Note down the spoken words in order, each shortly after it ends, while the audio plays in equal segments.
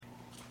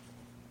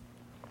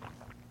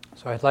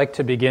So I'd like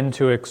to begin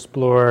to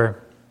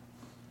explore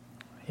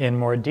in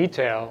more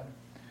detail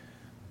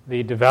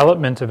the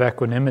development of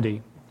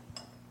equanimity.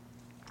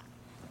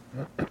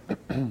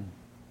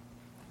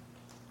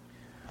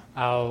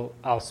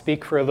 I'll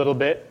speak for a little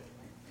bit,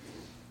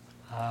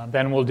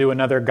 then we'll do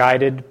another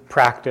guided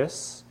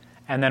practice,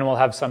 and then we'll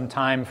have some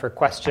time for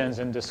questions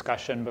and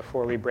discussion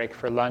before we break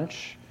for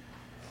lunch.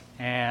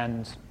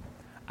 And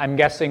I'm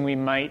guessing we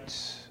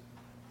might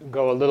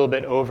go a little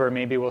bit over.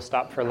 Maybe we'll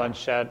stop for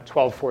lunch at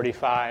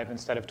 12:45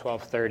 instead of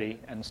 12:30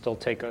 and still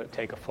take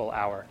a full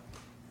hour.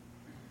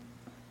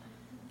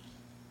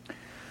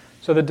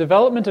 So the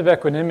development of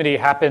equanimity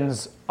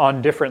happens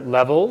on different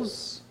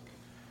levels.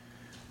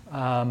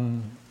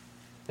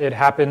 It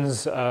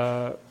happens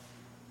on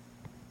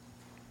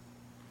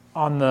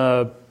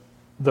the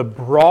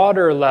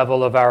broader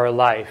level of our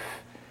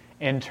life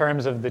in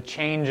terms of the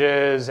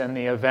changes and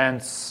the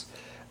events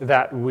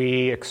that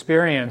we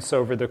experience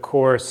over the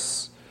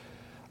course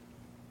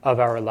of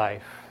our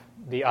life,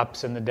 the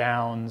ups and the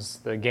downs,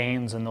 the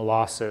gains and the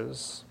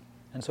losses.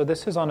 And so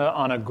this is on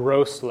a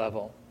gross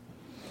level.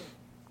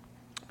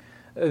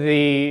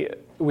 We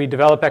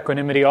develop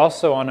equanimity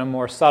also on a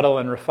more subtle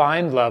and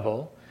refined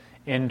level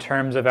in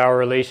terms of our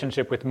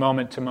relationship with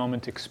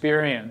moment-to-moment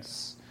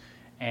experience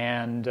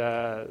and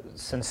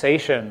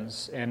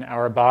sensations in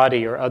our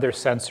body or other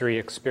sensory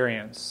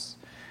experience,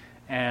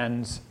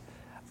 and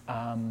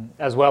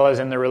as well as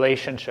in the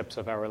relationships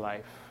of our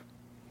life.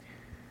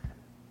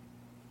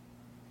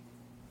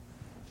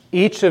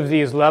 Each of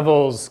these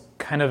levels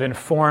kind of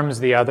informs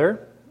the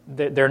other.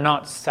 They're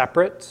not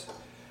separate.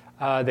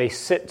 They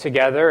sit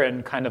together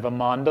in kind of a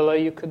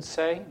mandala, you could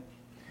say.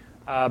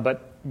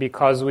 But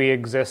because we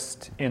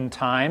exist in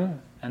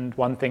time, and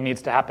one thing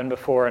needs to happen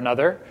before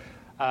another,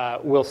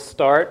 we'll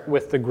start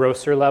with the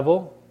grosser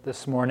level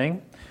this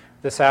morning.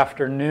 This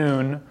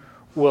afternoon,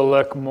 we'll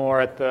look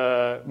more at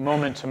the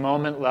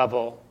moment-to-moment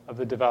level of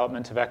the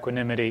development of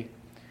equanimity.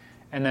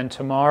 And then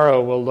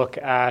tomorrow, we'll look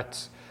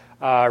at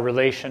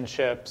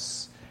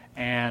relationships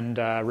and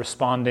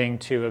responding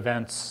to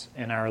events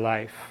in our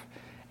life.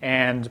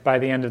 And by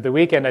the end of the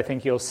weekend, I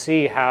think you'll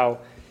see how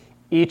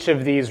each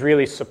of these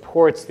really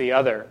supports the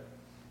other.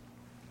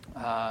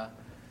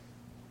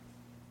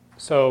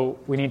 So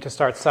we need to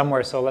start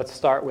somewhere. So let's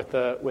start with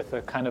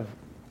a kind of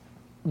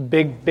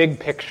big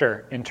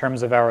picture in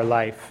terms of our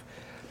life.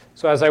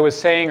 So as I was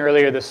saying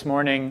earlier this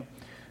morning,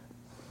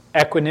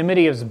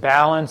 equanimity is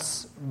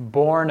balance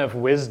born of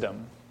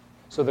wisdom.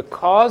 So the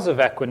cause of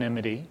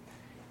equanimity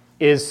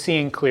is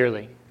seeing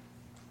clearly,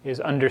 is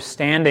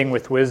understanding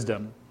with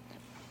wisdom.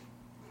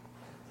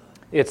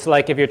 It's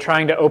like if you're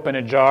trying to open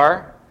a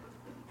jar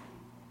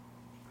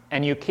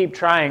and you keep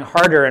trying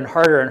harder and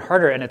harder and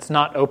harder and it's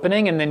not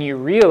opening, and then you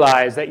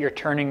realize that you're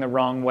turning the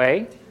wrong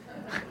way,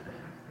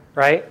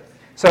 right?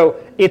 So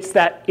it's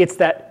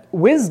that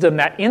wisdom,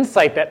 that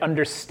insight that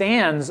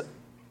understands,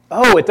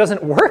 oh, it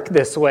doesn't work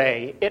this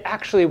way. It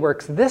actually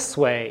works this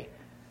way.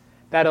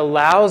 That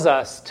allows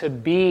us to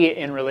be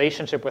in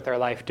relationship with our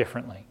life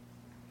differently.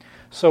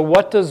 So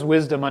what does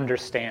wisdom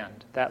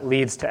understand that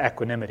leads to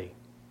equanimity?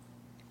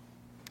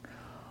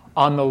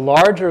 On the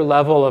larger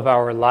level of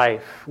our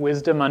life,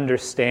 wisdom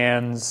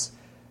understands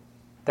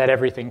that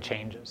everything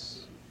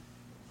changes.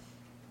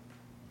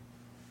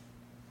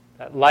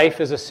 That life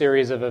is a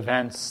series of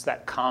events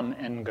that come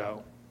and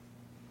go.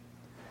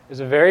 There's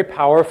a very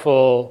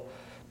powerful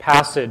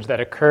passage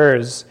that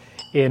occurs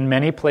in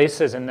many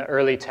places in the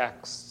early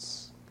texts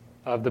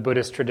of the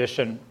Buddhist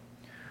tradition,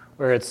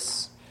 where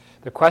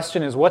the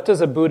question is, what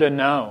does a Buddha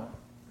know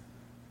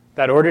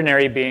that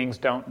ordinary beings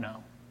don't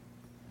know?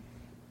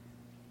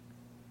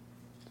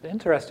 It's an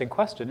interesting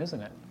question,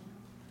 isn't it?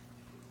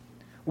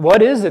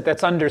 What is it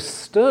that's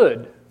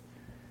understood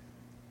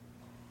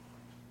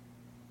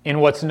in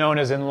what's known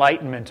as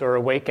enlightenment or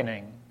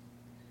awakening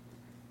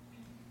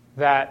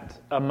that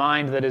a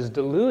mind that is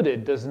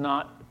deluded does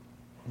not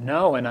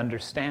know and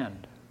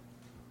understand?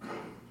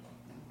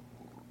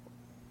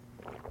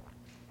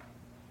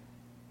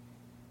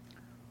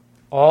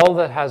 All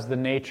that has the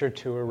nature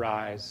to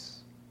arise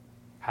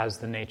has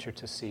the nature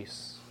to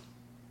cease.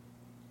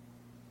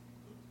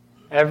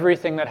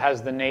 Everything that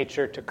has the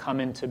nature to come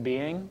into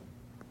being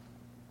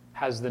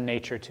has the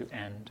nature to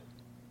end.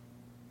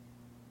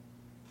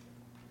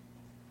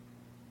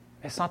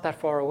 It's not that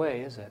far away,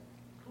 is it?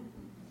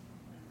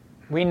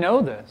 We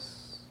know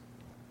this.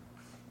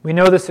 We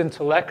know this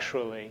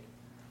intellectually,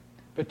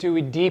 but do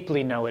we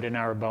deeply know it in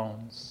our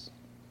bones?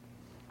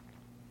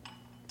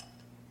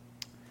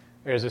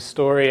 There's a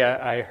story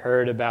I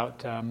heard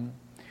about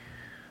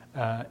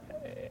out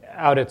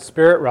at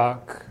Spirit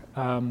Rock,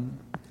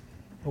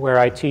 where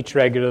I teach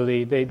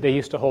regularly. They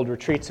used to hold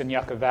retreats in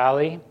Yucca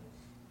Valley,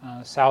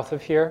 south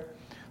of here.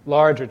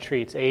 Large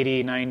retreats,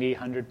 80, 90,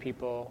 100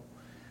 people.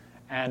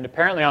 And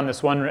apparently on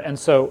this one, and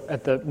so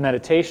at the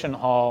meditation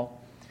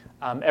hall,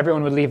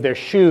 everyone would leave their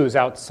shoes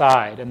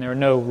outside, and there were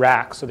no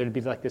racks, so there'd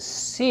be like this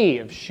sea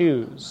of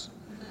shoes.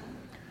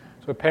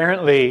 So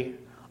apparently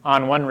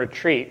on one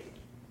retreat,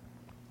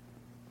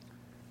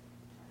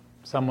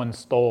 someone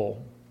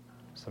stole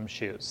some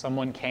shoes.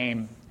 Someone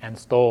came and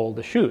stole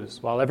the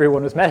shoes while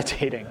everyone was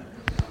meditating.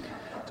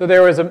 So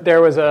there was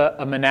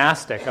a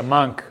monastic, a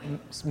monk,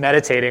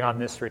 meditating on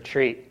this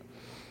retreat,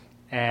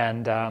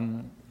 and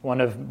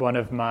one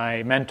of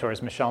my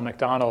mentors, Michelle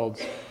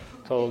McDonald,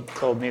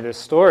 told me this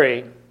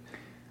story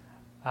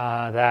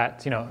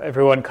that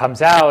everyone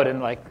comes out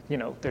and there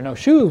are no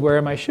shoes. Where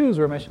are my shoes?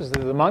 Where are my shoes?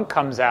 The monk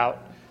comes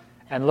out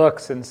and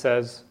looks and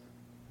says,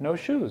 "No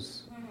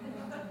shoes,"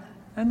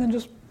 and then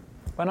just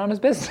went on his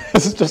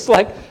business, just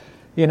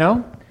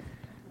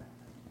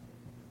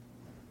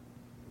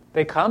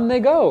They come, they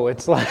go.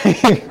 It's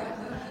like,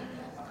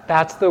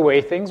 that's the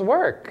way things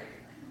work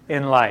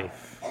in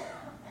life.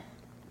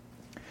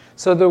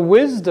 So the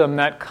wisdom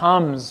that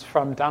comes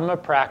from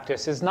Dhamma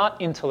practice is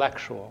not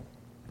intellectual.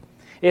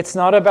 It's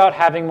not about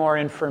having more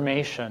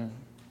information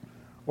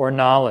or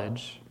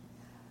knowledge.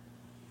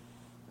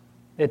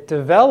 It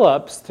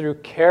develops through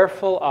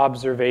careful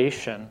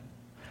observation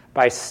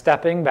by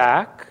stepping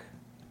back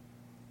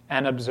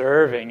and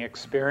observing,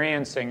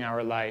 experiencing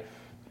our life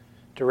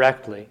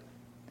directly.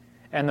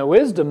 And the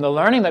wisdom, the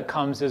learning that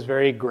comes is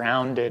very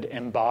grounded,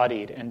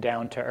 embodied, and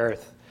down to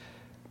earth.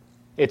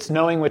 It's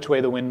knowing which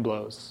way the wind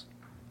blows.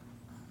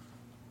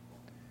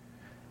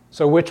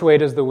 So which way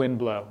does the wind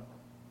blow?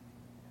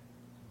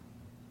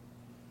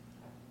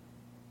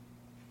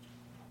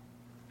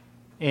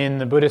 In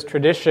the Buddhist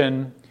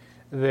tradition,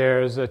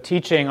 there's a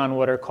teaching on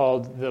what are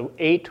called the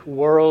 8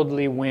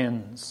 worldly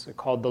winds. They're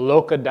called the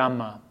Loka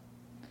Dhamma,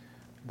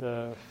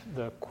 the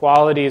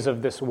qualities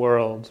of this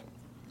world.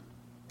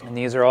 And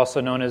these are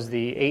also known as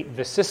the 8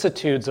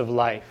 vicissitudes of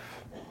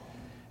life.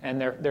 And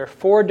there are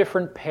 4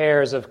 different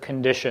pairs of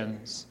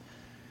conditions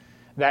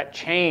that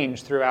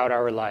change throughout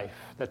our life.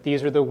 That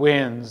these are the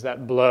winds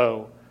that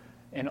blow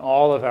in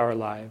all of our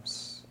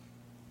lives.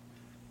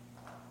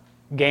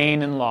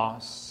 Gain and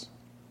loss,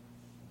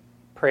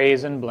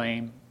 praise and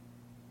blame,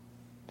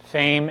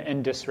 fame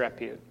and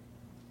disrepute,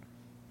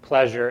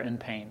 pleasure and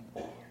pain,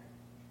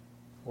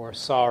 or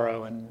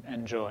sorrow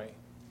and joy.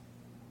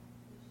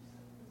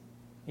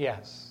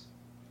 Yes.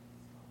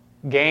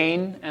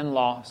 Gain and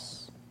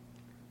loss.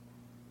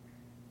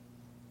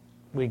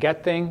 We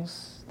get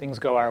things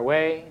go our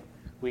way,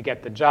 we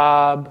get the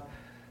job,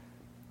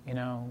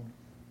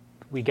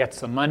 we get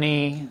some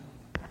money,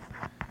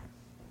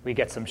 we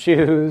get some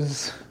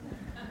shoes,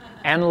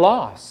 and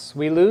loss.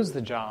 We lose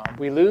the job,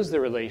 we lose the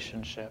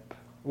relationship,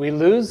 we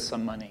lose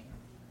some money.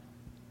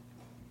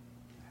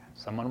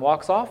 Someone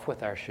walks off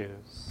with our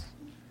shoes.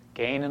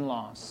 Gain and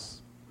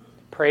loss.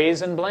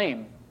 Praise and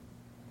blame.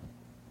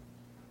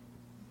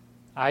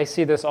 I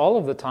see this all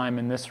of the time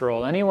in this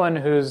role.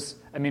 Anyone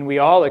we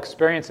all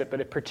experience it,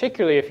 but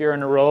particularly if you're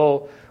in a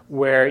role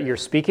where you're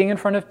speaking in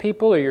front of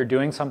people or you're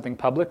doing something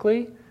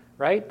publicly,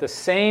 right? The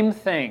same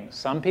thing.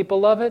 Some people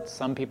love it,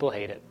 some people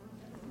hate it.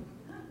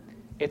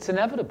 It's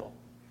inevitable.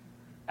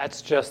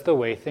 That's just the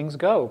way things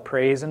go,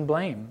 praise and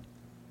blame.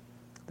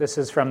 This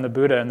is from the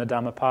Buddha in the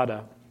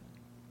Dhammapada.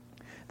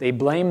 They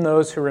blame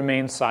those who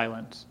remain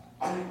silent.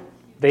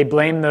 They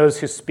blame those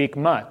who speak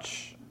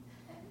much.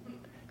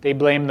 They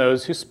blame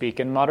those who speak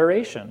in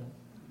moderation.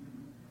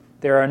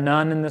 There are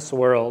none in this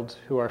world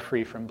who are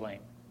free from blame.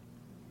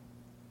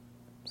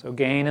 So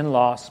gain and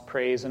loss,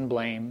 praise and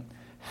blame,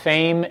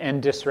 fame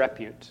and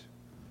disrepute,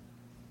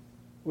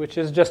 which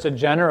is just a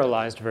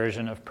generalized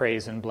version of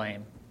praise and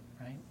blame,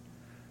 right?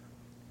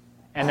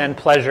 And then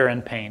pleasure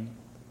and pain,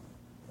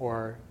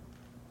 or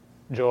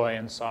joy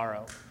and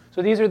sorrow.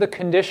 So these are the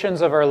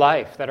conditions of our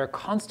life that are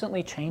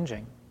constantly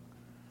changing.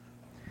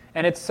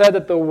 And it's said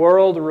that the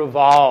world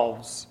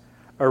revolves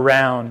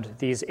around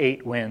these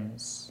 8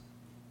 winds.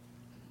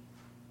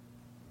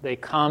 They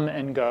come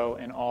and go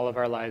in all of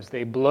our lives.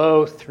 They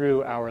blow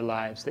through our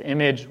lives.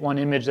 One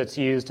image that's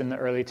used in the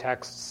early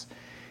texts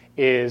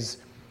is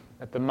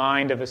that the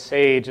mind of a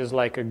sage is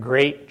like a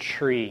great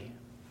tree,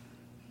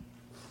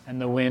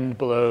 and the wind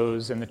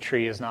blows and the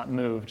tree is not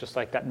moved, just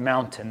like that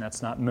mountain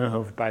that's not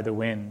moved by the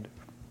wind.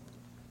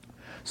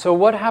 So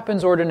what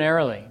happens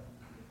ordinarily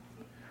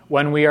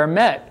when we are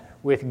met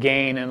with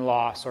gain and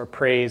loss, or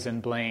praise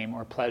and blame,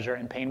 or pleasure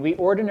and pain? We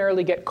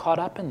ordinarily get caught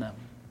up in them,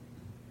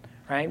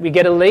 right? We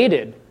get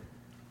elated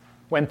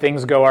when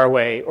things go our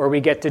way, or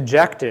we get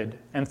dejected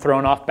and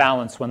thrown off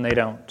balance when they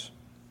don't.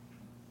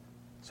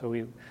 So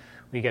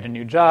we get a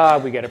new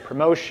job, we get a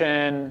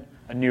promotion,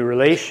 a new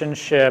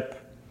relationship.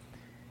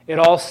 It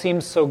all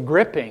seems so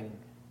gripping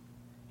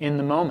in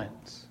the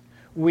moment.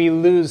 We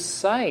lose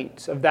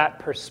sight of that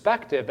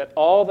perspective that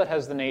all that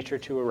has the nature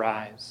to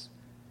arise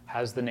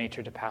has the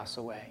nature to pass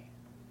away.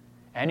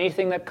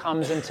 Anything that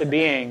comes into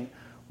being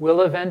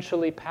will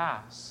eventually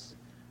pass.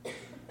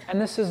 And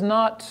this is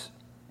not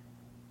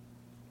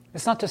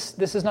to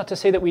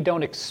say that we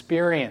don't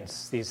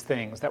experience these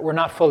things, that we're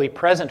not fully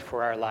present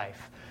for our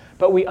life,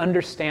 but we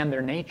understand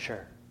their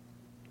nature.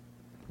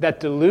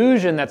 That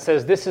delusion that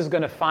says this is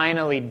going to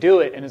finally do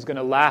it and is going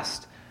to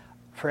last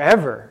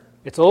forever,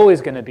 it's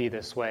always going to be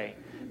this way,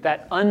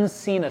 that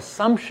unseen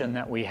assumption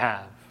that we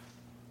have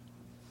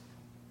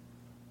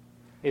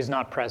is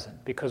not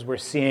present because we're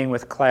seeing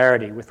with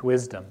clarity, with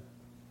wisdom.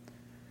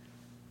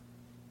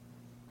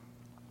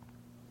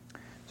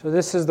 So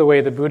this is the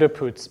way the Buddha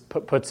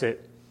puts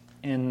it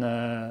in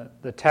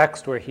the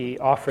text where he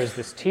offers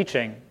this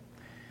teaching.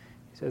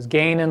 He says,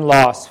 gain and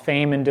loss,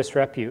 fame and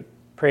disrepute,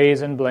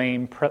 praise and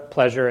blame,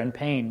 pleasure and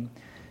pain.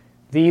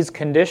 These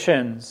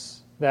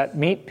conditions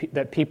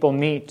that people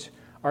meet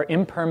are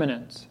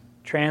impermanent,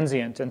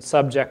 transient, and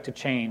subject to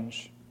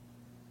change.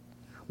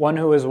 One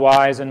who is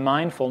wise and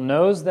mindful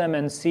knows them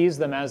and sees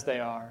them as they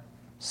are,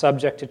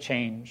 subject to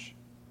change.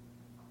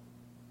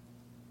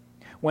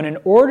 When an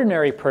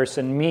ordinary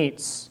person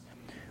meets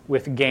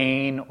with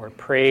gain or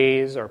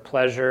praise or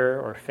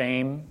pleasure or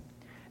fame,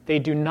 they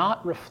do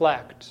not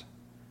reflect.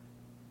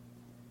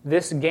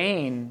 This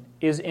gain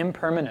is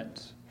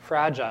impermanent,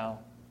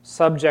 fragile,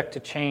 subject to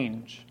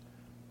change.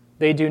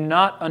 They do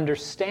not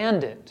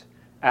understand it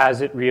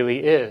as it really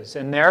is,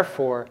 and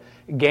therefore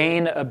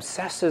gain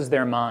obsesses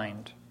their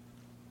mind.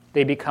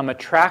 They become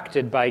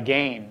attracted by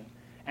gain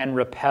and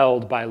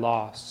repelled by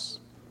loss.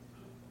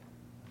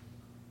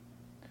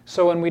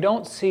 So when we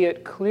don't see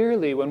it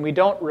clearly, when we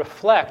don't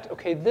reflect,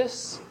 okay,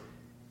 this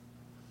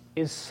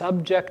is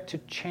subject to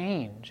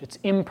change, it's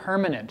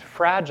impermanent,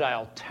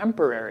 fragile,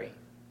 temporary,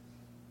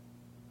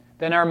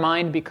 then our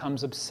mind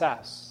becomes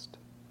obsessed.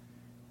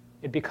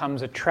 It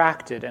becomes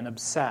attracted and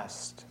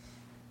obsessed.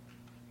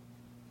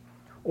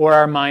 Or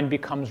our mind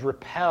becomes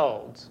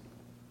repelled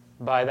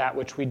by that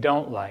which we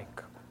don't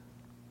like.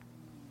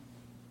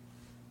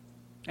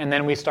 And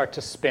then we start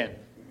to spin.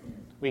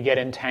 We get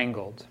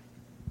entangled.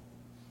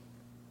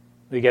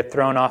 We get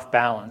thrown off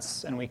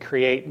balance, and we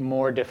create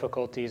more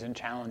difficulties and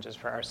challenges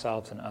for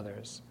ourselves and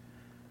others.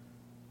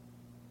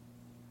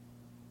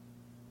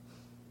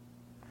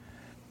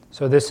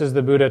 So this is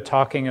the Buddha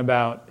talking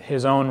about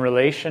his own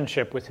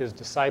relationship with his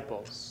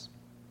disciples,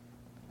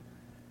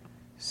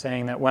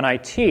 saying that when I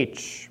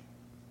teach,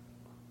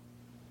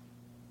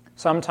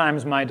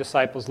 sometimes my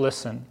disciples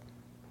listen.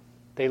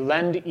 They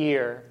lend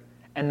ear,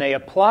 and they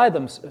apply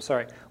them.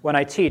 When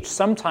I teach,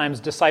 sometimes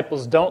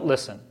disciples don't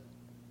listen.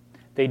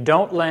 They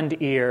don't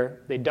lend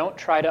ear, they don't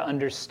try to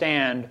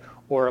understand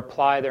or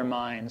apply their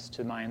minds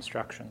to my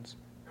instructions.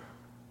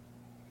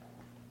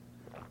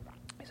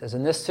 He says,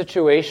 in this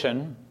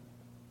situation,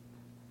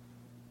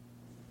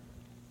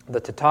 the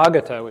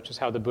Tathagata, which is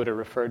how the Buddha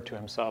referred to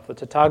himself, the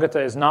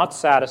Tathagata is not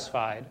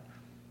satisfied,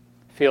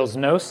 feels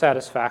no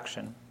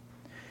satisfaction,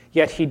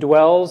 yet he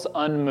dwells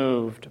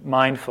unmoved,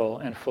 mindful,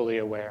 and fully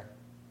aware.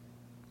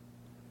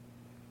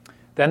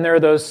 Then there are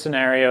those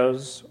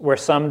scenarios where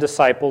some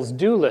disciples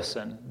do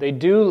listen. They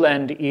do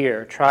lend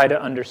ear, try to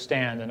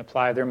understand and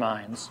apply their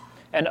minds,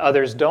 and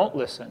others don't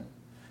listen.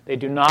 They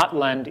do not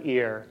lend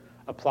ear,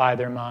 apply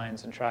their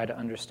minds, and try to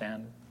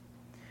understand.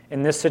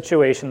 In this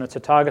situation, the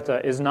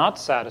Tathagata is not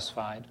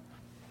satisfied,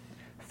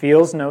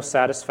 feels no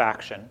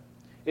satisfaction,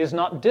 is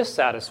not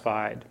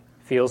dissatisfied,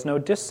 feels no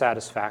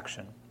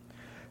dissatisfaction.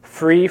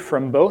 Free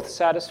from both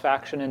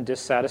satisfaction and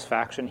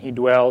dissatisfaction, he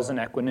dwells in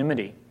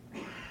equanimity,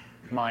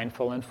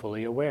 mindful and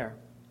fully aware.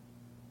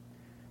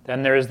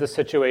 Then there is the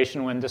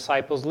situation when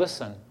disciples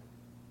listen.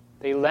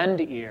 They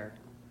lend ear.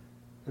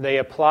 They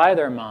apply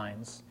their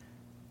minds,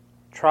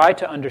 try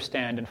to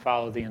understand and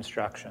follow the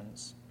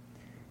instructions.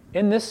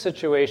 In this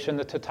situation,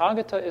 the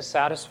Tathagata is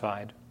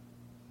satisfied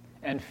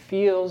and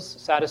feels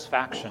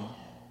satisfaction,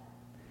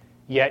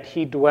 yet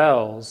he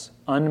dwells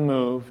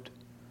unmoved,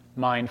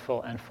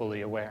 mindful, and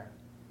fully aware.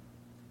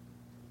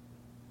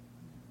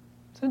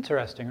 It's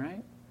interesting,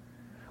 right?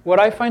 What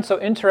I find so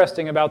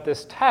interesting about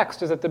this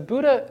text is that the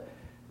Buddha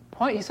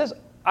he says,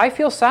 I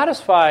feel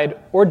satisfied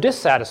or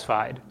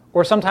dissatisfied,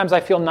 or sometimes I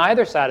feel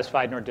neither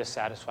satisfied nor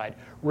dissatisfied.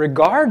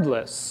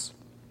 Regardless,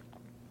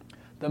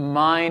 the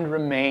mind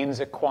remains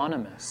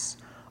equanimous,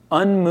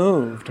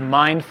 unmoved,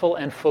 mindful,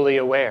 and fully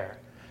aware.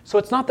 So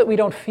it's not that we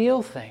don't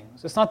feel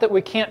things. It's not that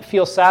we can't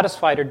feel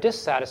satisfied or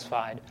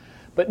dissatisfied,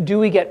 but do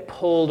we get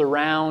pulled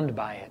around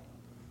by it?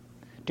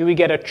 Do we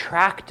get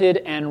attracted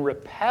and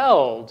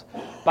repelled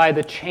by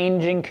the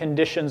changing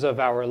conditions of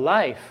our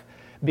life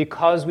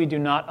because we do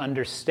not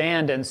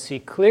understand and see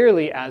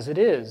clearly as it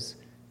is?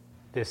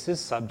 This is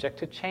subject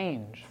to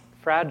change,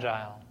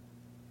 fragile,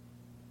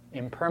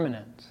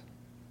 impermanent.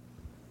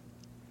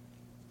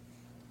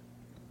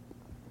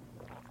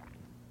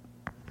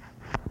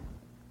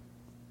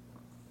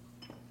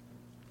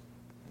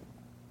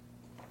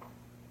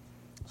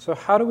 So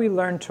how do we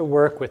learn to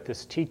work with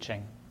this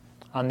teaching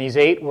on these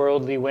 8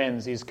 worldly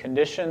winds, these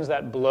conditions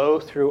that blow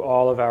through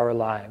all of our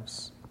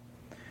lives?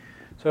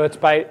 So it's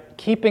by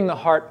keeping the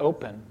heart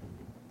open,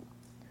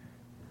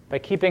 by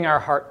keeping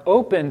our heart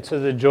open to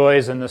the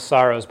joys and the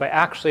sorrows, by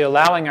actually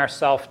allowing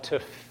ourselves to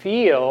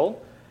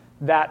feel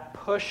that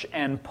push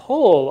and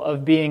pull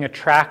of being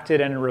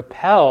attracted and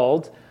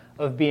repelled,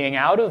 of being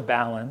out of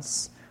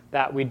balance,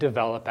 that we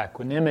develop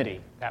equanimity,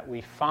 that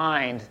we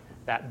find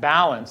that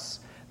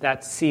balance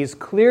that sees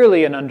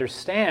clearly and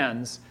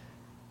understands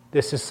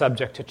this is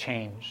subject to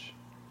change,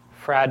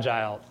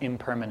 fragile,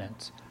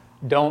 impermanent.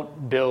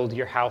 Don't build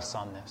your house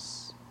on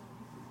this,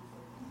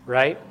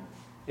 right?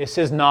 This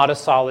is not a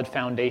solid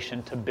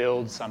foundation to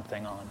build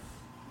something on.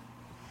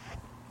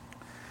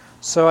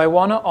 So I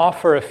want to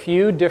offer a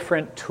few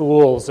different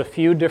tools, a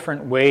few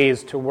different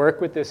ways to work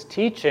with this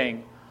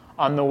teaching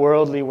on the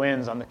worldly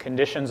winds, on the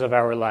conditions of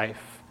our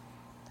life.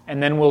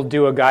 And then we'll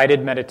do a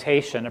guided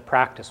meditation, a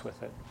practice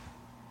with it.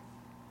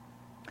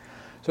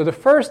 So the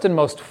first and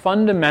most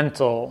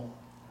fundamental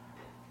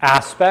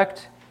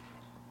aspect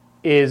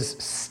is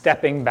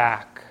stepping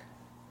back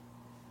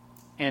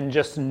and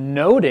just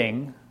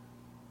noting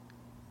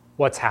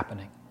what's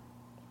happening.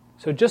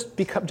 So just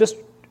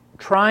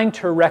trying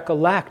to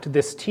recollect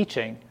this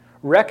teaching,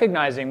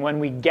 recognizing when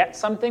we get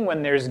something,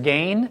 when there's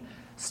gain,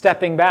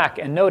 stepping back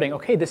and noting,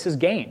 okay, this is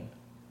gain.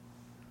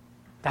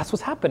 That's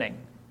what's happening.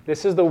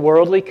 This is the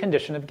worldly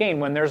condition of gain.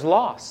 When there's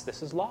loss,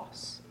 this is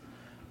loss.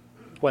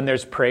 When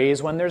there's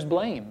praise, when there's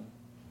blame.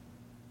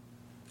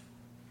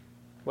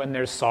 When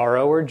there's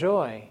sorrow or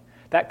joy.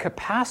 That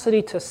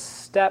capacity to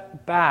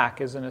step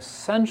back is an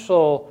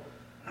essential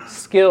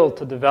skill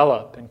to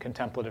develop in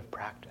contemplative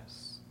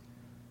practice.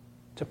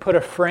 To put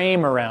a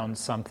frame around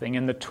something.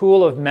 And the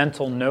tool of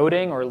mental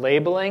noting or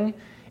labeling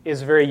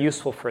is very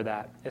useful for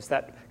that. It's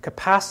that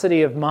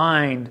capacity of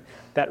mind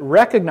that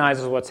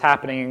recognizes what's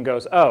happening and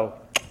goes, oh,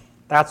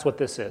 that's what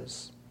this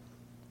is.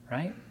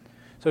 Right?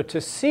 So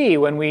to see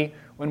when we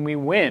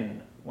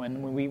win,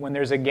 when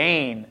there's a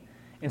gain,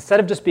 instead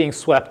of just being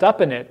swept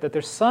up in it, that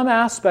there's some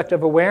aspect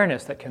of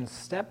awareness that can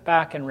step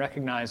back and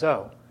recognize,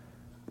 oh,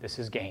 this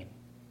is gain.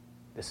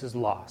 This is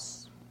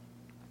loss.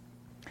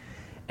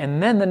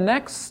 And then the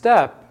next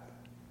step,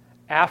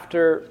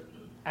 after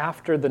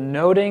the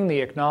noting,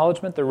 the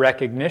acknowledgement, the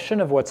recognition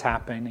of what's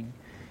happening,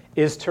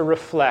 is to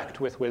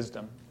reflect with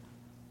wisdom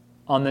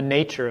on the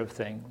nature of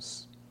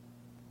things.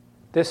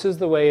 This is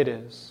the way it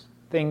is.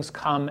 Things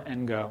come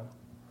and go.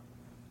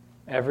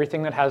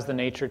 Everything that has the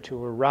nature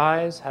to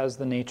arise has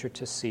the nature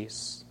to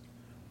cease.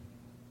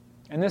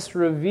 And this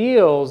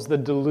reveals the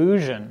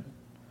delusion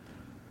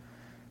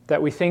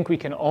that we think we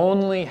can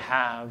only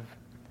have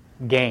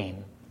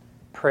gain,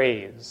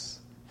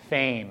 praise,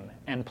 fame,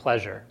 and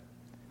pleasure.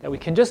 That we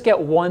can just get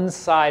one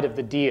side of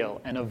the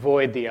deal and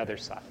avoid the other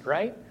side,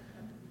 right?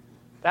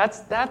 That's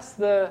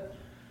the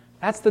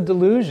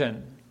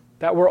delusion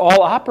that we're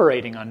all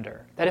operating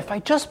under. That if I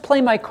just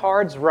play my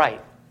cards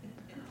right,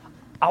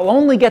 I'll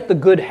only get the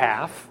good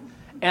half,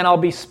 and I'll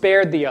be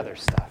spared the other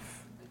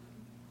stuff.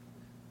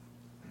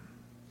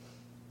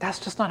 That's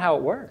just not how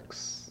it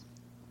works.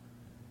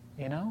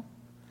 You know?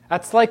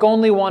 That's like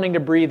only wanting to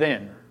breathe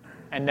in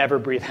and never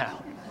breathe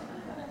out.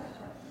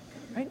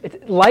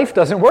 Right? Life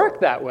doesn't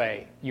work that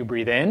way. You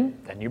breathe in,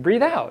 then you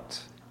breathe out.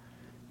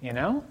 You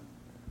know?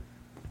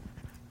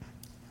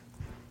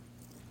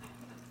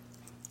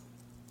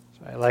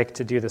 So I like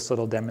to do this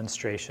little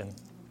demonstration.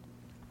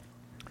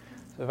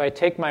 So if I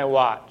take my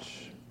watch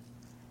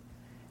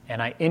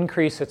and I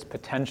increase its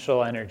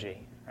potential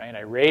energy, right?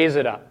 I raise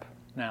it up.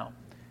 Now,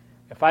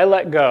 if I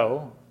let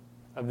go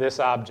of this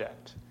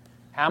object,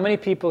 how many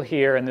people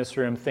here in this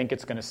room think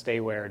it's going to stay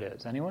where it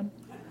is? Anyone?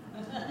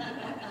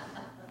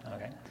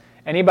 Okay.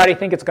 Anybody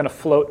think it's going to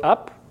float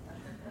up?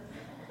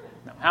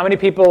 No. How many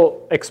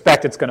people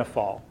expect it's going to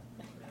fall?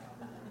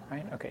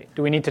 Right? Okay.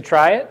 Do we need to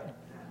try it?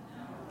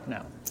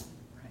 No.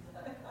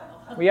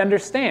 Right. We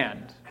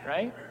understand,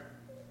 right?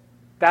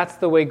 That's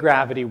the way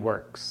gravity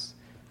works.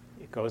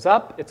 It goes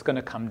up, it's going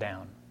to come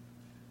down.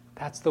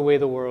 That's the way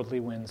the worldly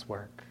winds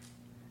work.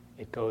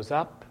 It goes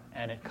up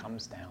and it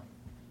comes down.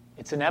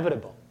 It's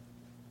inevitable.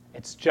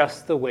 It's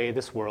just the way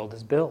this world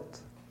is built.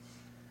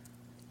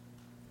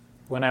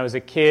 When I was a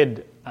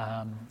kid,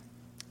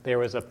 there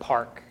was a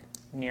park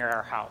near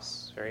our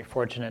house. Very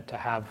fortunate to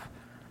have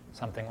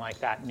something like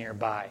that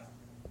nearby.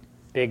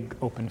 Big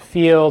open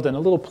field and a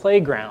little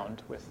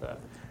playground with a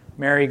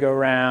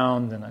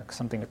merry-go-round and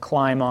something to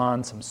climb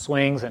on, some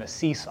swings, and a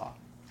seesaw.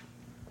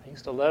 I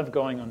used to love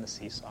going on the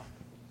seesaw.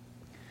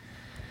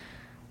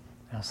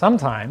 Now,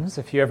 sometimes,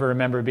 if you ever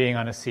remember being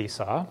on a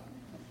seesaw,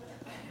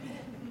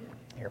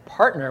 your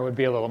partner would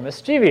be a little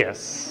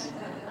mischievous.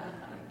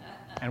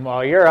 And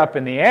while you're up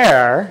in the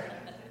air,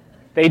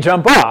 they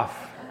jump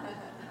off,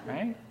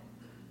 right?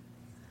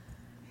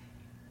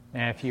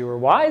 And if you were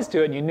wise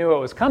to it and you knew it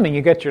was coming,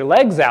 you get your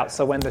legs out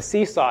so when the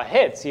seesaw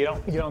hits, you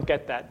don't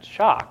get that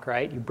shock,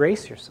 right? You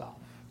brace yourself.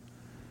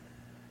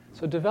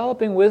 So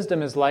developing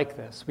wisdom is like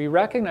this. We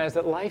recognize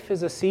that life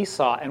is a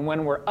seesaw, and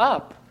when we're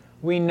up,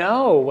 we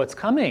know what's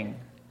coming.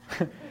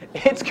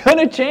 It's going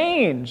to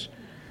change.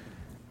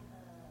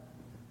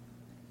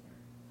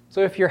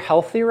 So if you're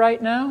healthy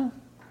right now,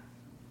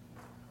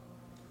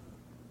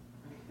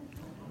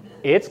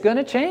 it's going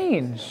to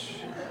change.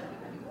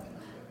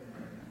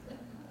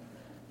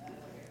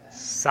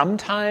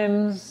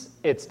 Sometimes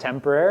it's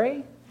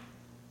temporary,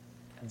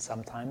 and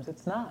sometimes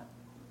it's not.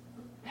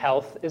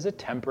 Health is a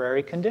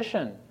temporary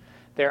condition.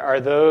 There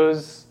are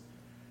those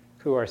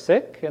who are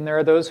sick, and there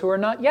are those who are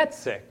not yet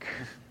sick.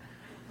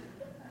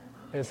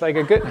 It's like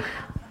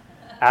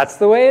that's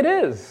the way it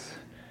is.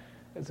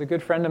 It's a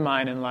good friend of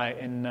mine in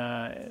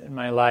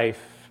my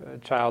life, a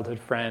childhood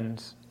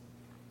friend,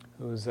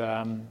 he's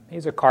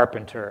a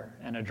carpenter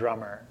and a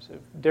drummer. It's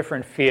a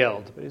different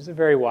field, but he's a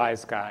very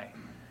wise guy.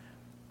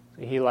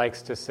 He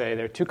likes to say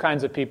there are two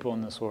kinds of people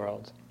in this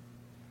world.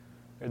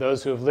 There are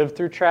those who have lived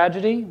through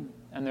tragedy,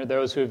 and there are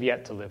those who have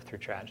yet to live through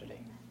tragedy.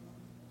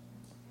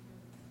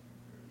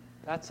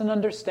 That's an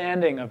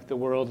understanding of the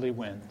worldly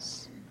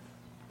winds.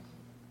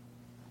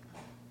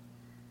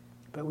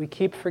 But we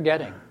keep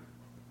forgetting.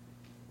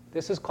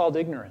 This is called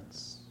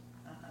ignorance.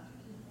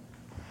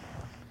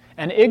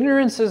 And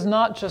ignorance is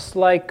not just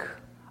like,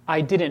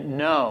 I didn't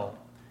know.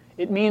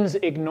 It means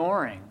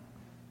ignoring.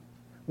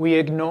 We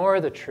ignore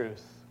the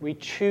truth. We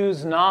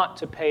choose not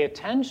to pay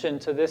attention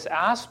to this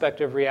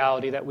aspect of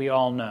reality that we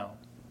all know.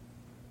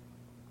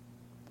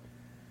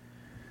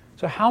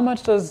 So how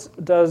much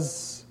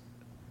does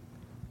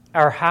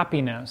our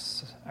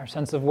happiness, our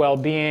sense of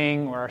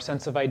well-being, or our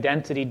sense of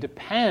identity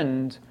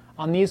depend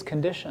on these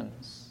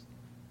conditions?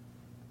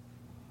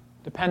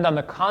 Depend on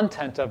the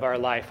content of our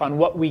life, on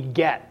what we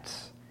get,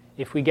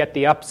 if we get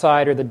the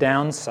upside or the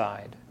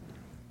downside.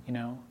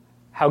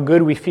 How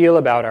good we feel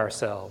about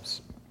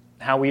ourselves,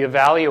 how we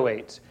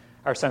evaluate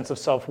our sense of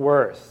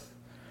self-worth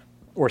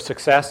or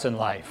success in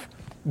life,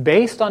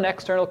 based on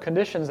external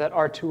conditions that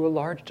are to a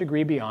large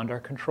degree beyond our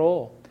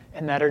control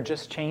and that are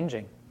just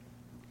changing.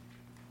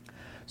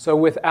 So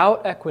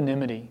without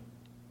equanimity,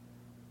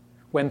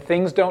 when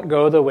things don't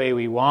go the way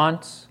we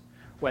want,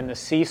 when the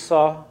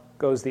seesaw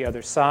goes the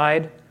other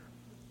side,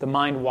 the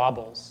mind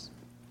wobbles.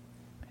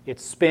 It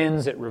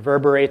spins, it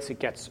reverberates, it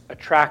gets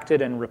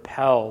attracted and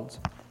repelled.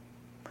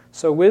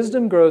 So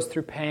wisdom grows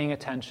through paying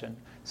attention,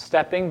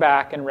 stepping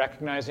back and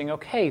recognizing,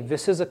 okay,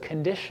 this is a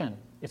condition.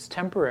 It's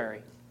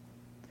temporary.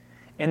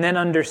 And then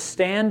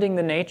understanding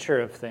the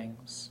nature of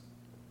things.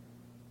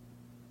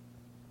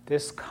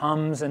 This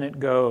comes and it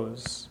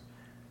goes.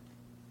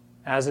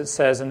 As it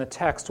says in the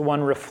text,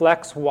 one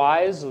reflects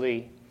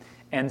wisely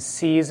and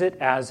sees it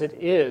as it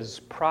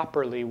is,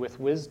 properly with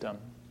wisdom.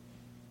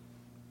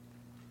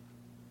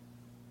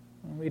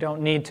 We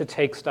don't need to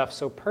take stuff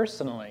so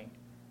personally.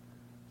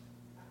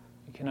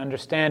 You can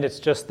understand it's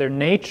just their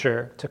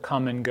nature to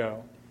come and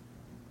go.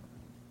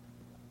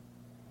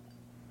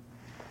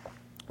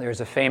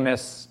 There's a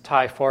famous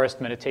Thai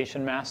forest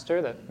meditation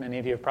master that many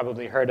of you have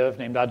probably heard of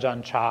named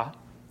Ajahn Chah.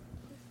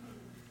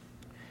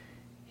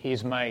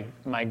 He's my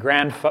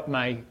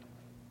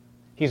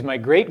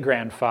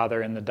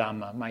great-grandfather in the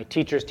Dhamma, my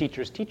teacher's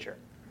teacher's teacher.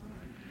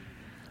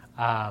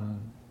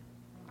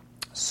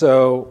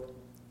 So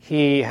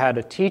he had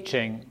a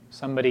teaching.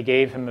 Somebody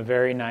gave him a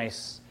very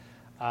nice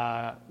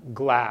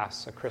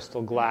glass, a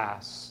crystal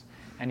glass,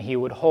 and he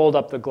would hold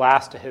up the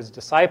glass to his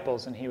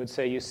disciples, and he would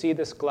say, "You see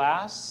this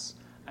glass?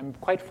 I'm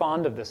quite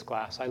fond of this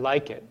glass. I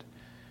like it.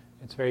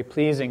 It's very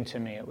pleasing to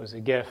me. It was a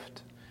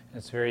gift.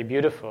 It's very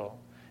beautiful."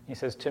 He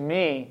says, "To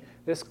me,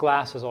 this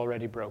glass is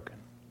already broken.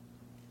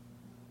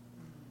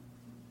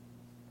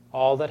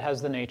 All that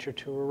has the nature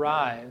to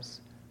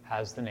arise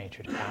has the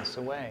nature to pass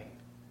away."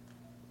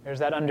 There's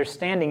that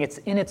understanding. It's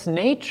in its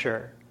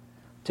nature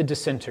to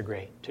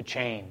disintegrate, to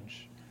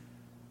change.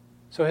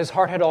 So his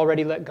heart had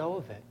already let go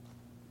of it.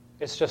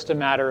 It's just a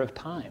matter of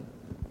time.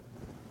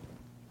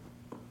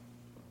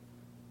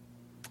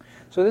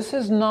 So this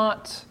is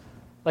not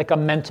like a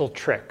mental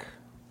trick.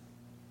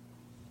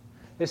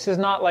 This is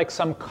not like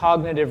some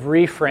cognitive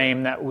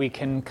reframe that we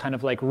can kind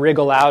of like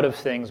wriggle out of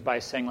things by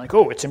saying like,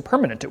 oh, it's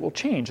impermanent, it will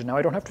change, and now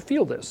I don't have to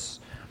feel this.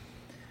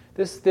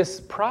 This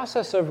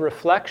process of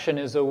reflection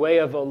is a way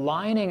of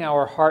aligning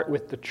our heart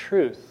with the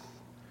truth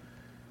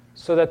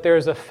so that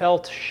there's a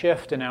felt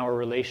shift in our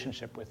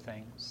relationship with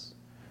things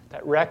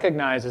that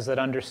recognizes, that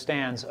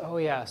understands, oh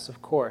yes,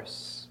 of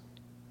course.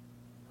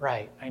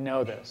 Right, I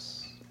know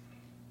this.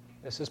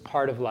 This is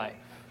part of life.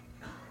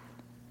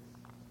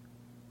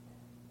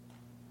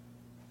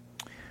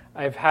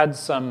 I've had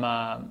some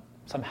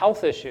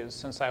health issues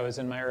since I was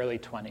in my early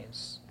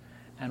 20s.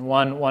 And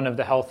one of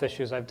the health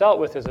issues I've dealt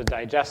with is a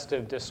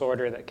digestive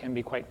disorder that can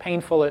be quite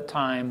painful at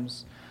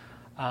times,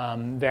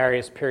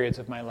 various periods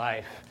of my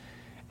life.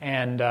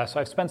 And so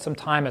I've spent some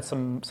time at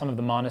some of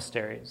the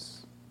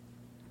monasteries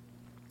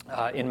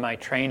in my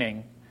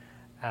training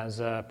as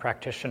a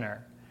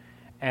practitioner.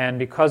 And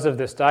because of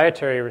this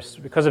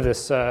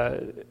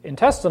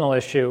intestinal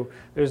issue,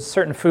 there's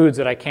certain foods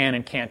that I can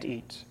and can't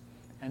eat.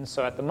 And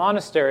so at the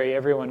monastery,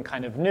 everyone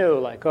kind of knew,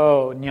 like,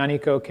 oh,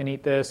 Nyaniko can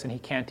eat this and he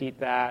can't eat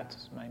that.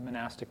 It's my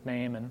monastic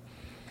name. And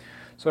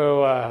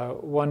so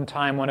one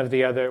time, one of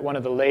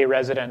the lay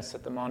residents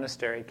at the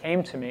monastery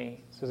came to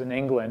me, this was in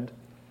England,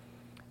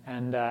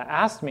 and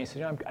asked me, he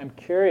said, I'm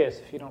curious,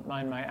 if you don't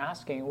mind my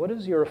asking, what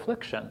is your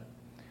affliction?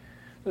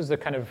 This is the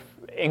kind of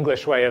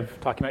English way of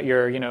talking about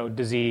your,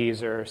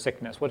 disease or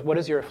sickness. What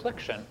is your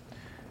affliction?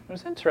 It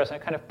was interesting. I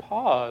kind of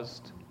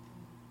paused.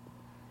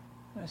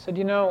 And I said,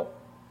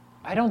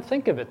 I don't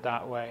think of it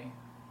that way.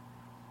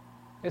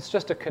 It's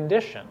just a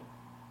condition.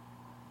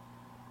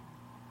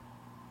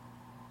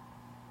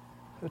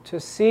 So to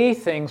see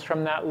things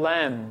from that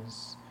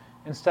lens,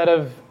 instead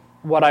of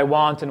what I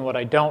want and what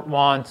I don't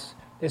want,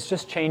 is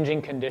just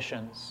changing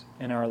conditions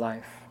in our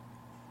life.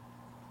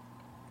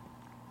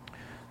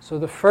 So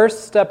the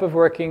first step of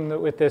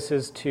working with this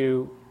is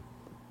to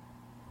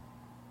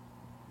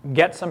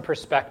get some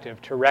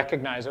perspective, to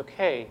recognize,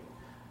 okay,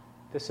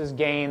 this is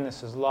gain,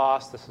 this is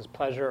loss, this is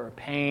pleasure or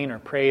pain or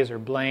praise or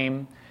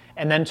blame,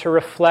 and then to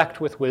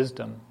reflect with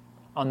wisdom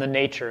on the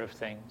nature of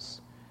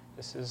things.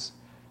 This is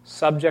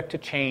subject to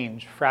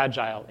change,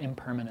 fragile,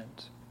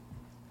 impermanent.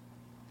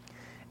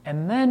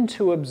 And then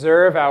to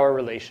observe our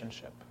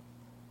relationship,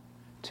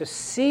 to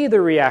see the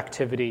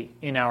reactivity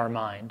in our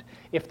mind.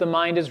 If the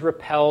mind is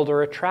repelled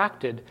or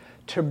attracted,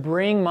 to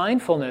bring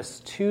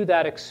mindfulness to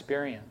that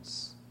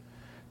experience,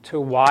 to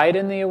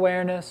widen the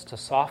awareness, to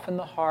soften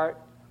the heart,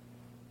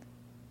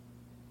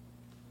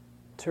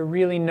 to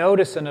really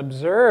notice and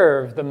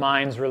observe the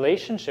mind's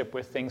relationship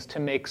with things, to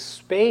make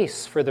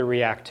space for the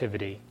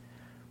reactivity,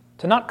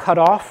 to not cut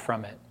off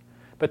from it,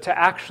 but to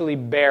actually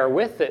bear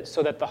with it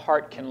so that the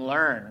heart can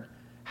learn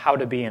how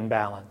to be in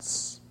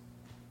balance.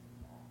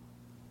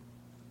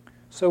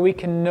 So we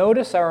can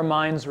notice our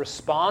mind's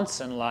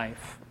response in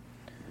life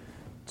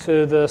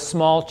to the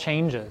small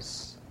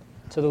changes,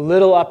 to the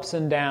little ups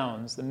and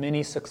downs, the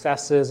mini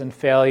successes and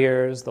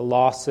failures, the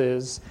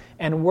losses,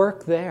 and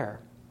work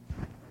there.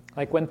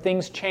 Like when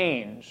things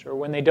change or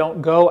when they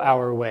don't go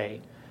our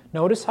way,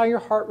 notice how your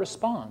heart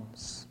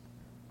responds.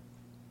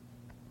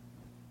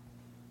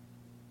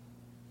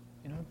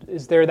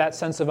 Is there that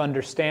sense of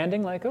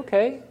understanding, like,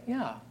 okay,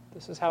 yeah,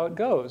 this is how it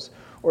goes?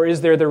 Or is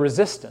there the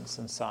resistance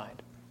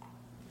inside?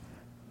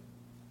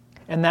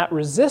 And that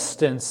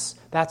resistance,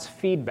 that's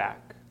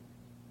feedback.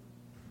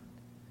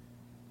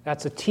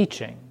 That's a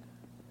teaching.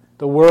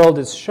 The world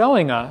is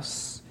showing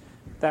us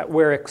that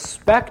we're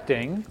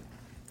expecting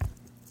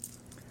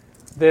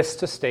this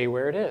to stay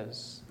where it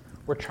is.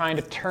 We're trying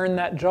to turn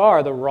that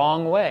jar the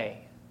wrong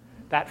way.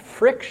 That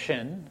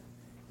friction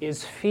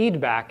is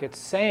feedback. It's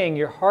saying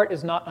your heart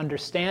is not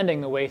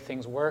understanding the way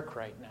things work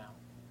right now.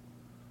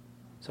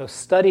 So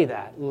study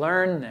that,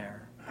 learn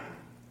there.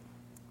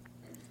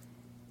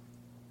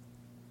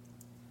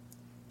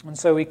 And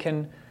so we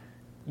can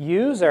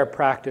use our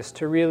practice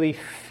to really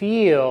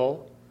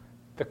feel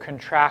the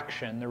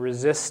contraction, the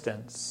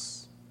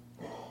resistance,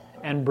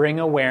 and bring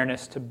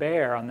awareness to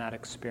bear on that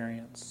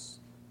experience.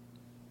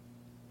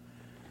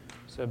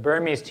 So a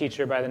Burmese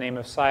teacher by the name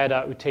of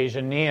Sayadaw U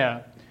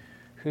Tejaniya,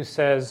 who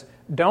says,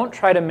 don't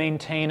try to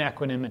maintain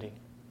equanimity.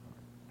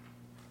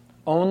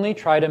 Only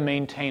try to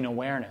maintain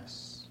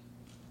awareness.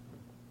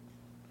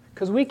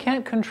 Because we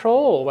can't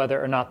control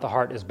whether or not the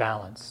heart is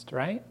balanced,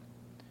 right?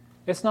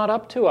 It's not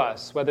up to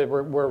us whether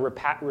we're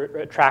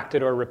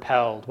attracted or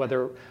repelled,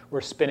 whether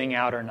we're spinning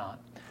out or not.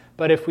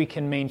 But if we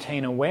can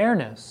maintain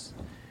awareness,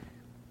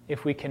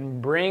 if we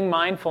can bring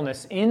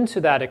mindfulness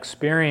into that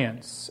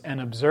experience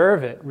and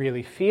observe it,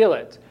 really feel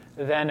it,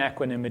 then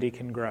equanimity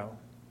can grow.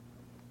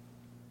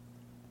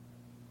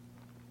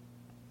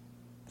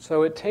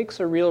 So it takes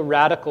a real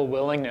radical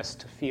willingness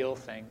to feel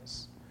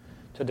things,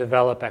 to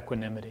develop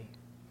equanimity,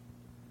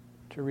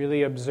 to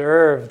really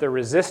observe the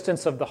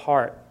resistance of the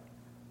heart.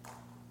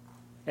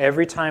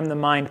 Every time the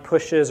mind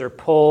pushes or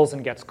pulls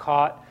and gets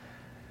caught,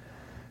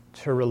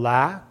 to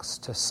relax,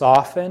 to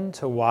soften,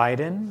 to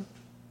widen,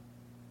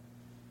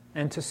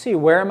 and to see,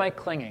 where am I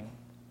clinging?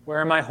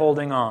 Where am I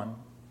holding on?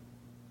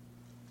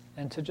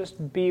 And to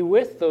just be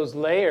with those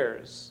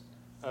layers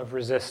of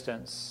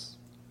resistance.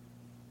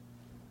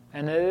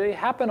 And they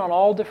happen on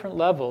all different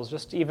levels,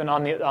 just even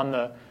on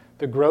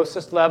the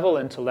grossest level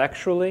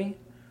intellectually,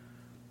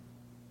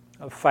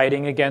 of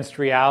fighting against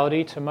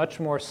reality, to much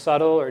more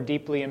subtle or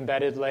deeply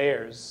embedded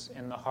layers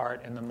in the heart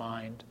and the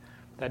mind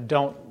that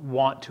don't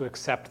want to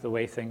accept the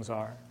way things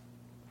are.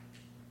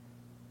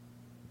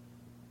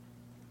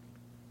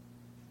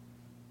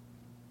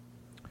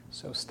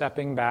 So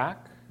stepping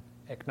back,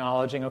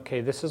 acknowledging, okay,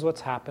 this is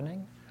what's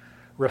happening,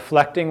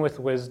 reflecting with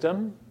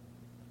wisdom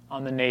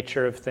on the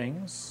nature of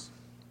things,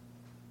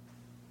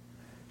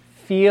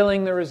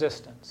 feeling the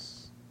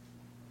resistance,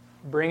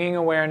 bringing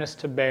awareness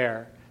to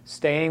bear,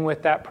 staying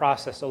with that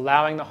process,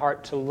 allowing the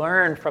heart to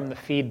learn from the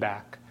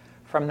feedback,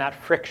 from that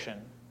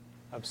friction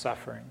of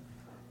suffering.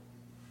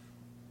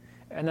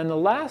 And then the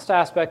last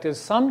aspect is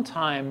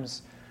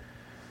sometimes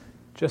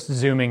just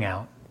zooming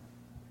out,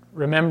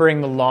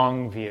 remembering the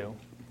long view,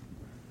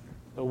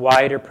 the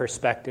wider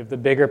perspective, the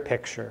bigger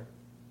picture.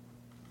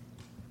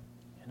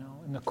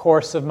 In the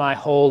course of my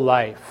whole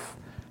life,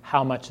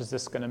 how much is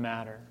this going to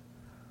matter?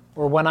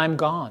 Or when I'm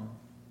gone,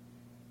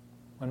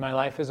 when my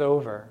life is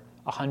over,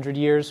 100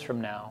 years from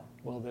now,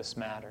 will this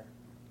matter?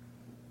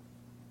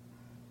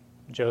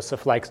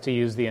 Joseph likes to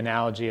use the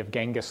analogy of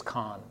Genghis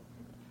Khan.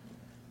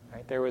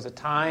 Right? There was a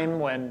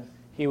time when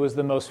he was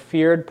the most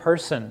feared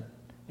person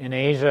in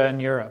Asia and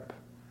Europe.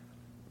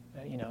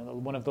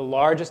 One of the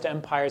largest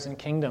empires and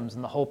kingdoms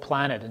in the whole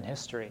planet in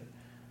history.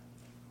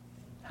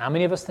 How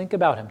many of us think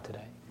about him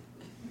today?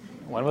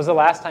 When was the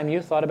last time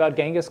you thought about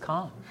Genghis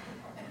Khan?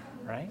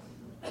 Right?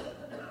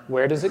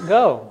 Where does it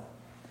go?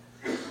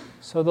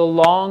 So the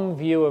long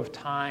view of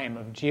time,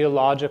 of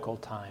geological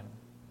time,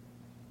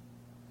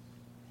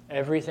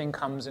 everything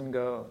comes and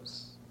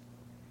goes.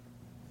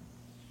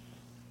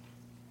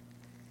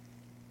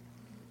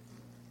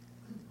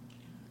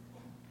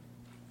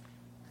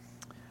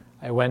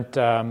 I went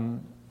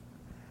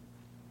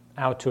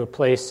out to a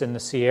place in the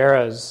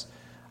Sierras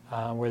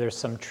where there's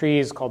some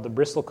trees called the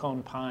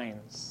bristlecone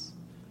pines,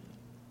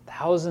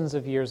 thousands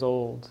of years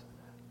old,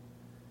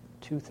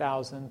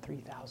 2,000,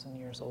 3,000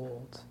 years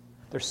old.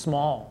 They're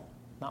small,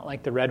 not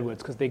like the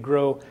redwoods, because they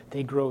grow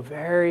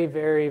very,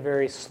 very,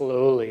 very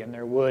slowly, and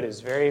their wood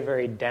is very,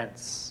 very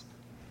dense.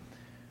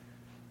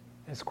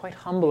 It's quite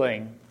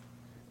humbling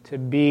to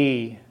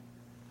be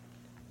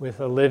with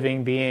a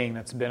living being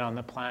that's been on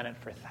the planet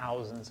for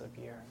thousands of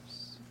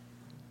years.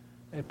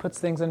 It puts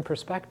things in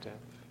perspective.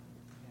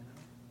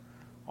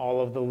 All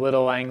of the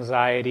little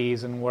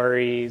anxieties and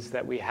worries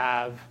that we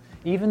have,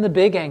 even the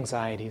big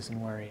anxieties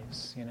and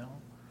worries,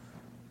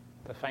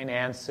 the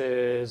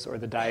finances or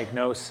the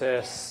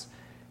diagnosis.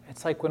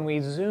 It's like when we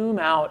zoom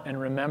out and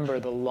remember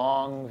the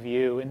long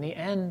view, in the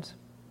end,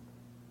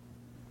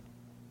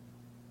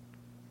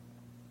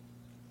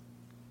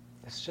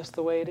 it's just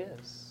the way it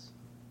is.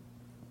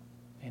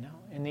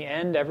 In the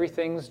end,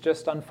 everything's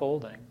just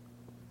unfolding.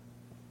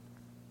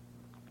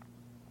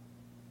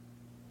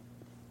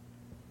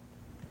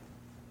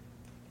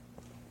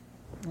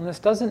 And this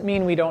doesn't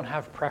mean we don't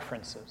have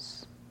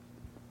preferences.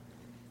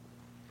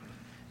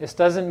 This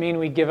doesn't mean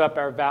we give up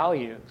our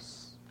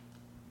values.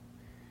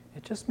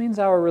 It just means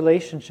our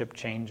relationship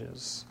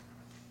changes.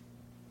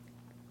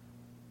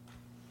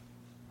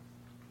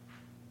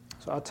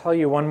 So I'll tell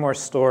you one more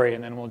story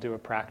and then we'll do a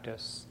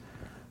practice.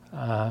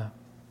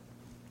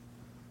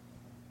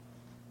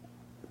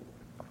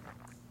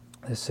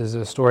 This is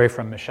a story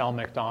from Michelle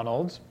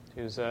McDonald,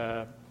 who's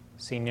a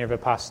senior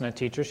Vipassana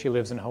teacher. She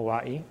lives in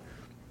Hawaii.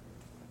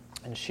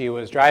 And she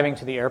was driving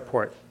to the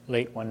airport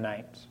late one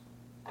night.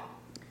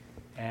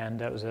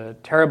 And it was a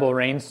terrible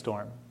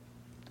rainstorm.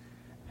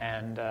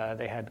 And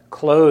they had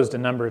closed a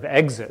number of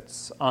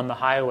exits on the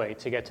highway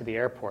to get to the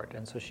airport.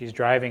 And so she's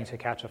driving to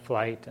catch a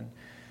flight. And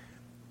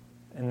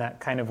in that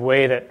kind of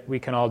way that we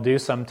can all do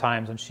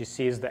sometimes, when she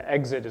sees the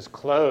exit is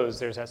closed,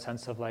 there's that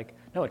sense of like,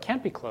 no, it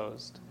can't be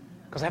closed,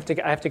 because I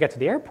have to get to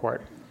the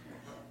airport,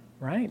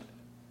 right?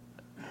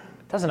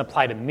 It doesn't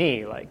apply to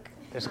me. Like,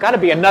 there's got to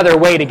be another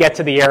way to get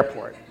to the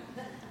airport.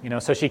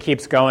 So she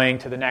keeps going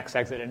to the next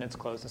exit and it's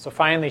closed. And so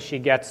finally she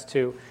gets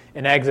to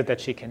an exit that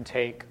she can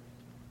take.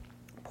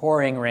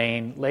 Pouring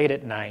rain, late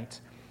at night,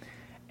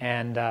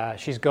 and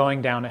she's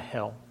going down a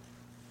hill.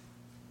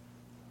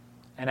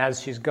 And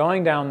as she's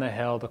going down the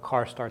hill, the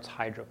car starts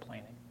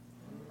hydroplaning.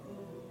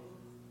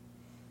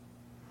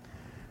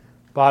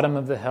 Bottom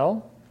of the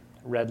hill,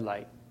 red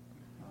light.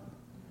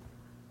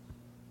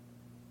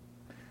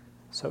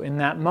 So in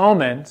that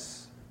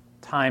moment,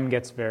 time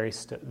gets very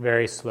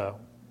slow.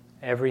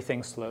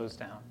 Everything slows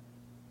down.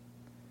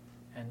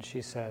 And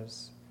she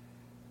says,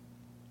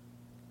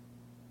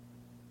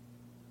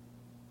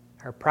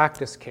 her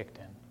practice kicked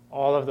in,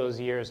 all of those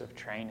years of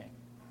training.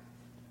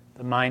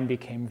 The mind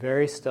became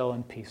very still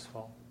and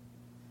peaceful.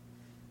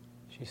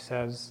 She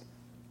says,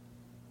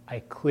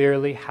 I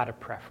clearly had a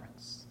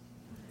preference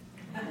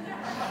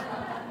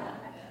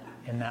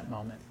in that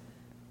moment.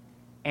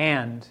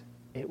 And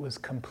it was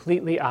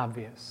completely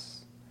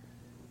obvious.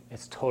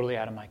 It's totally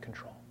out of my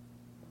control.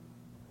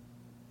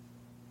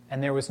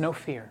 And there was no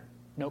fear,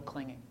 no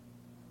clinging.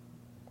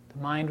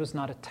 The mind was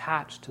not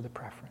attached to the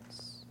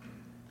preference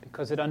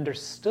because it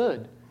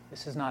understood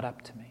this is not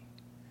up to me.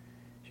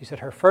 She said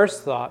her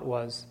first thought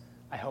was,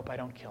 I hope I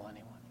don't kill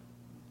anyone.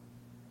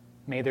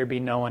 May there be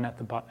no one at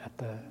the bottom.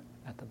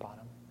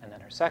 And then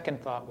her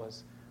second thought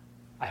was,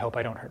 I hope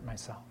I don't hurt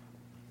myself.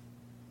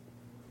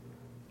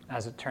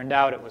 As it turned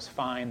out, it was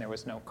fine. There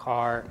was no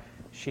car.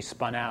 She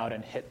spun out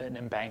and hit an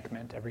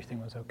embankment. Everything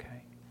was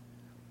okay.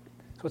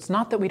 So it's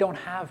not that we don't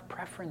have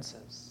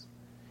preferences.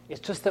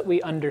 It's just that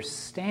we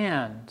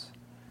understand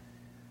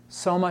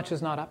so much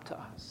is not up to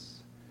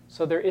us.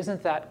 So there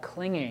isn't that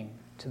clinging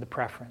to the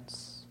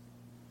preference.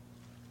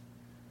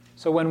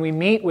 So when we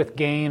meet with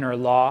gain or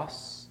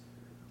loss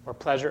or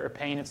pleasure or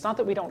pain, it's not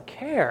that we don't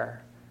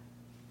care,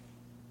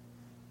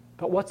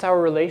 but what's our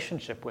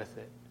relationship with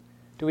it?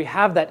 Do we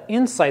have that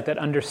insight, that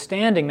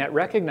understanding that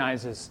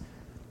recognizes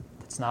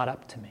it's not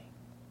up to me?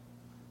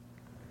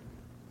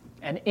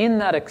 And in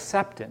that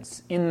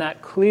acceptance, in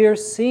that clear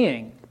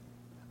seeing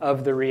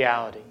of the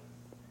reality,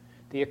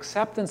 the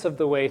acceptance of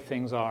the way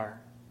things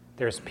are,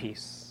 there's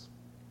peace.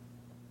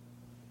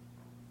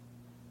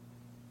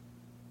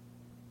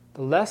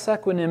 The less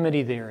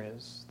equanimity there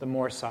is, the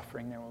more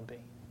suffering there will be.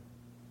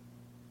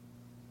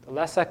 The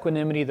less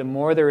equanimity, the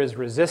more there is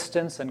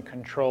resistance and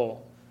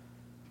control,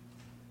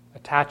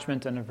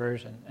 attachment and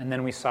aversion, and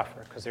then we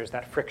suffer because there's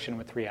that friction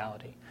with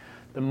reality.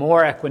 The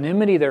more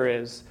equanimity there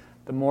is,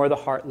 the more the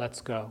heart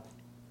lets go,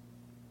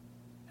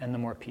 and the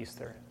more peace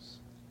there is.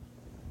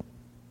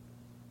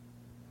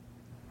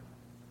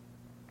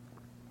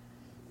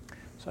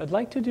 So I'd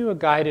like to do a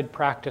guided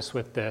practice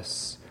with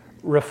this,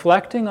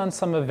 reflecting on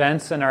some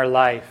events in our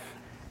life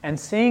and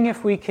seeing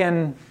if we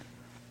can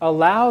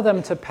allow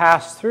them to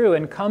pass through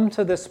and come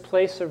to this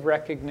place of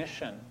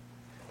recognition,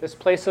 this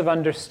place of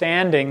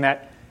understanding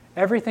that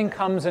everything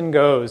comes and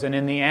goes, and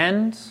in the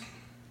end,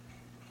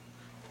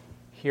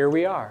 here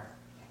we are.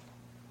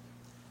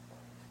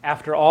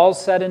 after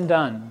all's said and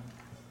done,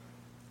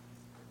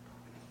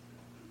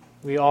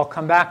 we all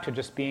come back to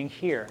just being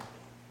here.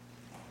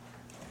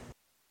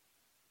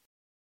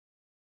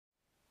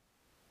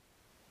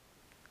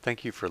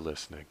 Thank you for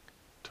listening.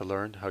 To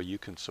learn how you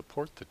can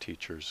support the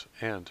teachers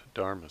and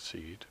Dharma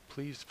Seed,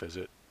 please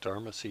visit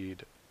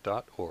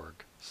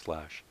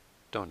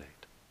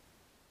dharmaseed.org/donate.